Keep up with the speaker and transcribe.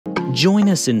Join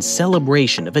us in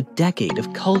celebration of a decade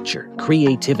of culture,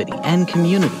 creativity, and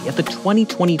community at the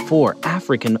 2024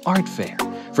 AfriKin Art Fair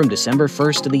from December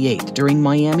 1st to the 8th during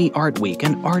Miami Art Week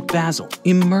and Art Basel.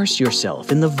 Immerse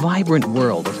yourself in the vibrant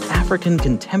world of African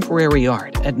contemporary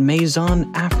art at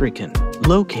Maison AfriKin,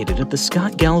 located at the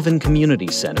Scott Galvin Community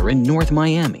Center in North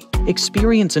Miami.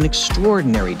 Experience an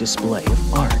extraordinary display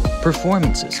of art,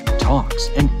 performances, talks,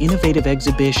 and innovative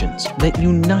exhibitions that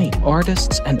unite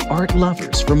artists and art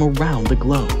lovers from around the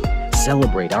globe.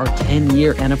 Celebrate our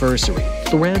 10-year anniversary,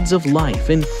 Threads of Life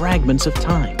in Fragments of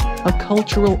Time, a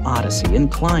cultural odyssey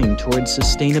inclined towards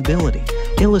sustainability,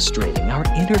 illustrating our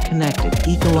interconnected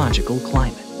ecological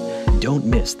climate. Don't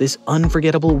miss this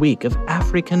unforgettable week of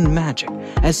African magic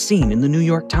as seen in the New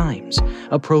York Times,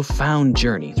 a profound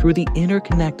journey through the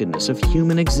interconnectedness of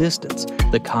human existence,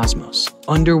 the cosmos,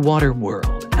 underwater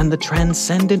world, and the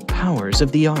transcendent powers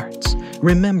of the arts,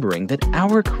 remembering that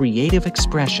our creative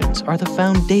expressions are the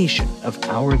foundation of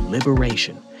our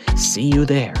liberation. See you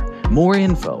there. More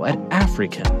info at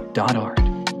afrikin.art.